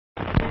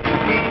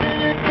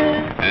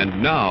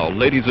And now,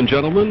 ladies and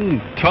gentlemen,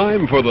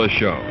 time for the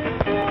show.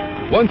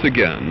 Once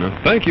again,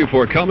 thank you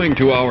for coming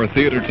to our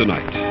theater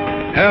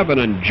tonight. Have an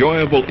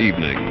enjoyable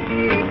evening.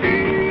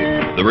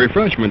 The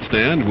refreshment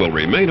stand will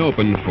remain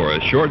open for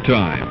a short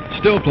time.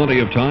 Still plenty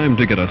of time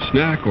to get a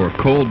snack or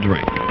cold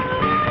drink.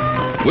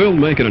 We'll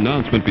make an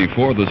announcement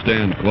before the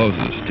stand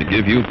closes to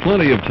give you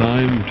plenty of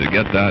time to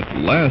get that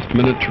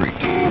last-minute treat.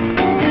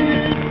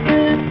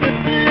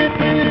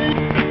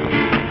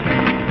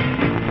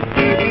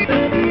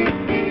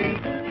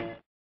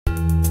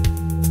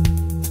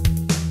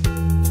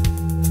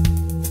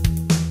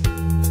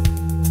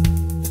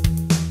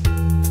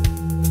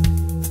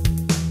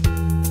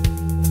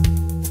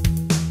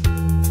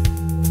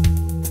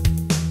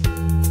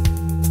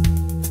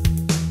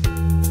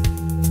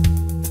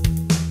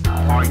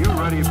 Are you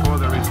ready for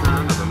the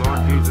return of the Lord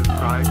Jesus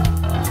Christ?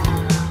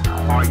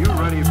 Are you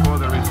ready for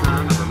the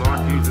return of the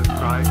Lord Jesus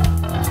Christ?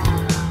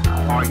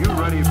 Are you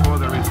ready for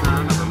the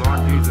return of the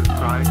Lord Jesus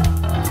Christ?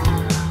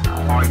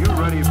 Are you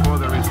ready for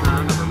the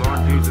return of the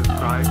Lord Jesus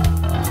Christ?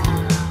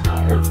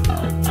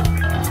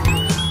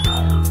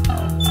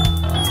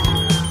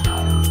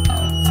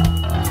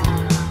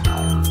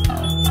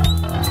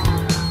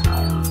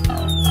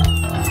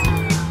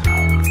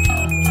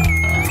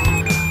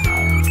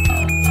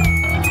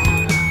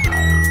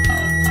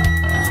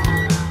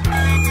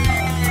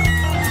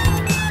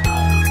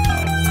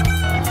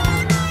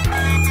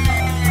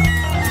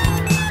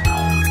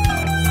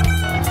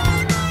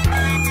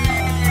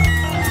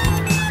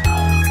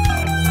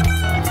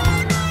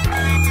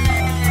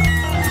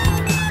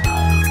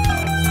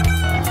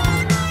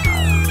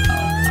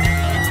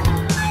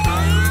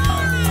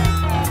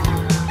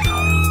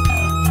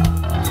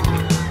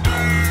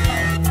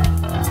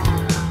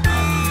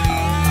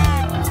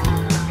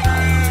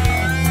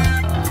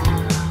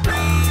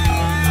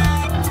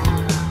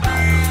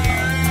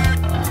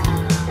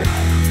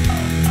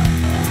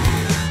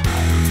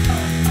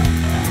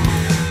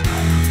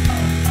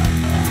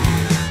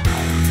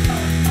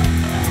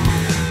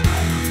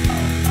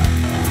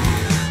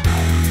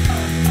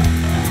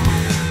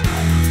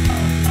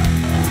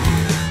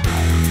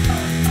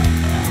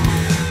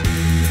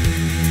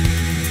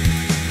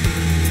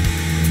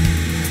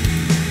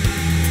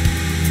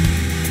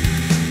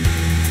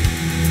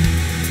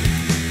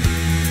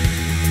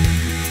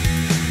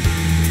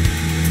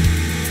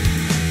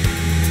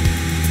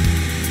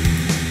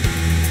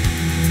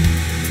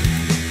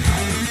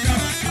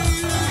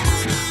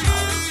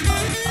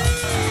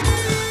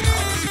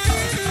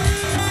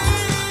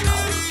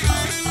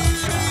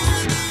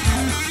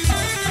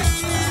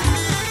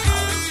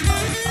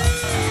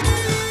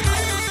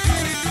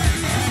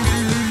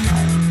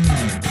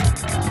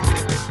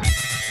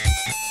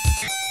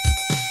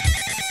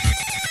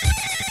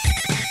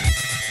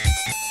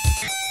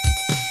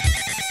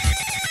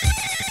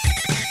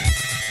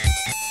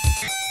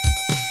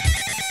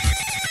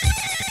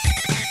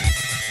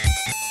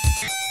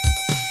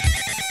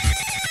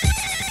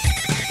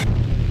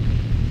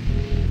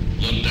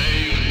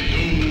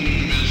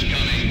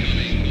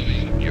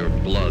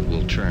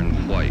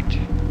 Turn white.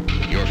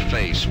 Your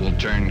face will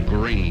turn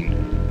green.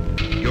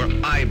 Your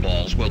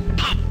eyeballs will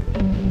pop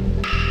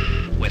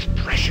with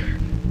pressure.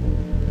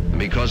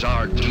 Because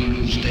our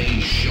doomsday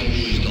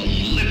shows the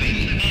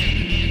living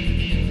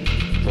end.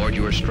 Hoard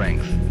your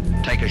strength.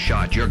 Take a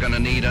shot. You're gonna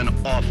need an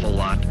awful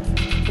lot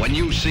when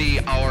you see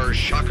our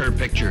shocker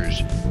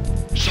pictures.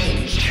 So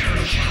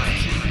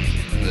terrifying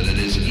that it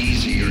is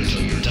easier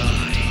to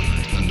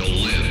die than to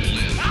live.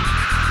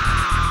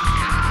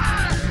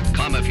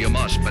 Come if you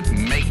must, but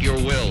make your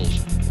wills.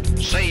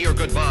 Say your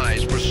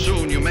goodbyes, for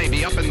soon you may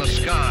be up in the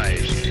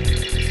skies.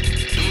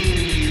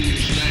 Doomsday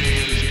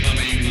is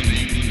coming.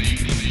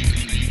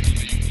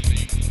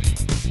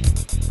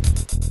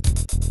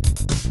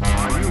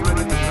 Are you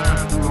ready to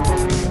pass through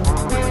all these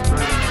horrible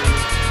experiences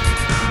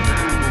and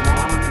then go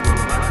on to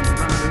everlasting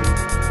eternity?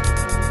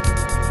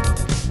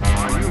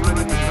 Are you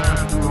ready to pass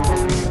through all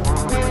these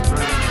horrible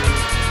experiences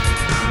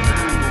and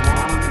then go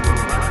on to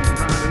everlasting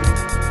eternity?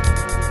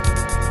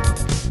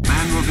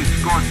 Man will be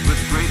scorched with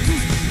great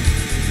heat.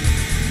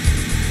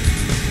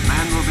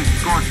 Man will be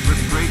scorched with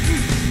great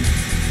heat.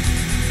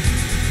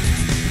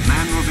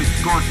 Man will be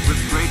scorched with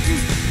great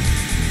heat.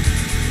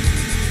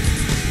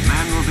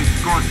 Man will be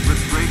scorched with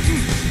great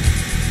heat.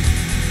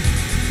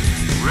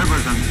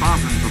 Rivers and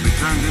fountains will be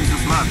turned into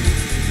blood.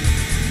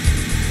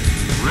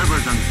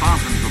 Rivers and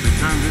fountains will be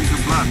turned into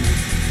blood.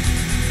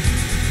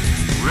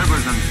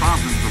 Rivers and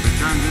fountains will be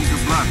turned into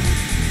blood.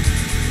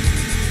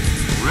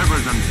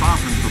 Rivers and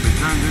fountains will be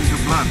turned into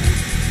blood.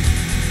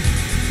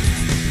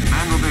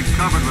 Man will be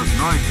covered with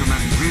noisome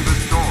and grievous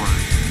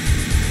sores.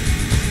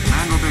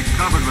 Man will be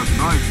covered with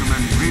noisome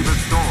and grievous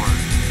sores.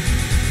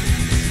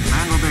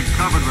 Man will be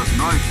covered with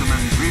noisome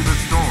and grievous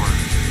sores.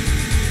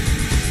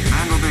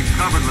 Man will be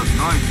covered with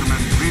noisome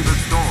and grievous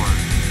sores.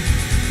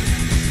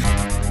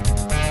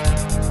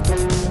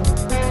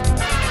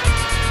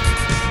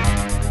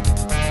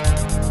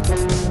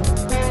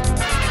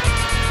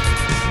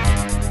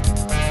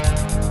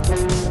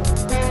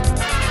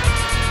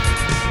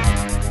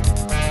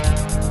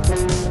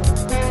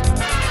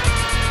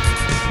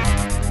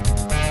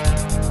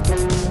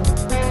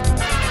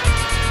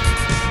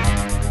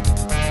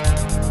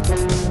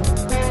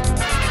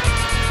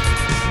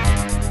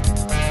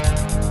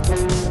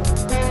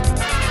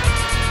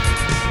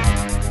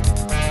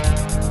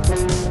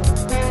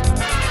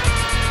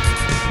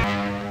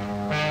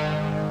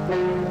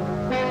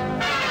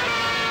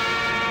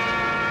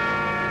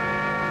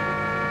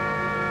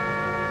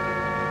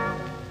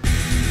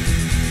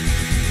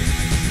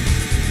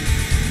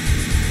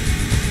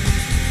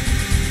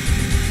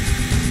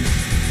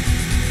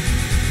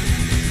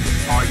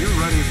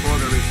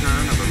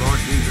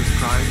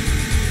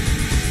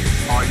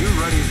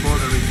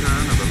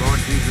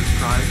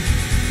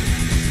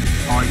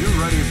 you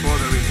ready for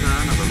the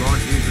return of the Lord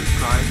Jesus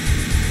Christ?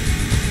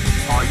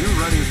 Are you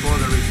ready for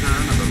the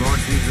return of the Lord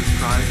Jesus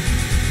Christ?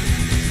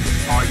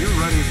 Are you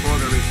ready for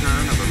the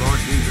return of the Lord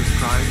Jesus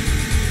Christ?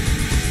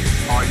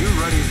 Are you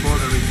ready for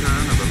the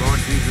return of the Lord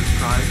Jesus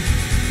Christ?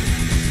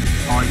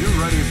 Are you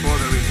ready for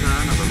the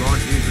return of the Lord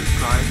Jesus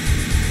Christ?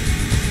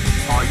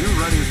 Are you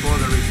ready for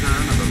the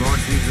return of the Lord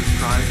Jesus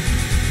Christ?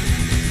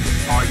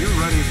 Are you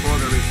ready for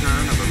the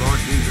return of the Lord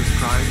Jesus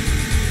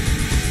Christ?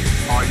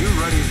 Are you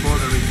ready for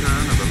the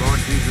return of the Lord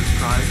Jesus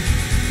Christ?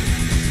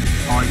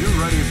 Are you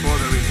ready for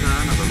the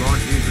return of the Lord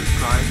Jesus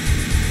Christ?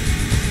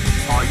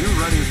 Are you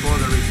ready for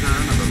the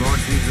return of the Lord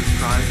Jesus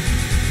Christ?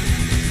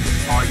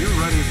 Are you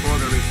ready for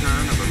the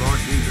return of the Lord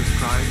Jesus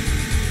Christ?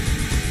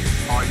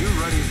 Are you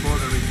ready for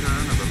the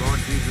return of the Lord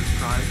Jesus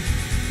Christ?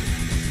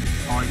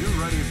 Are you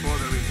ready for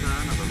the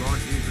return of the Lord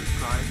Jesus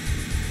Christ?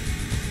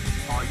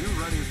 Are you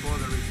ready for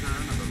the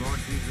return of the Lord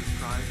Jesus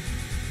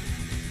Christ?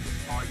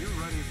 Are you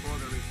ready for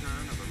the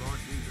return of the Lord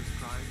Jesus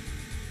Christ?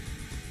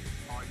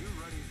 Are you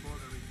ready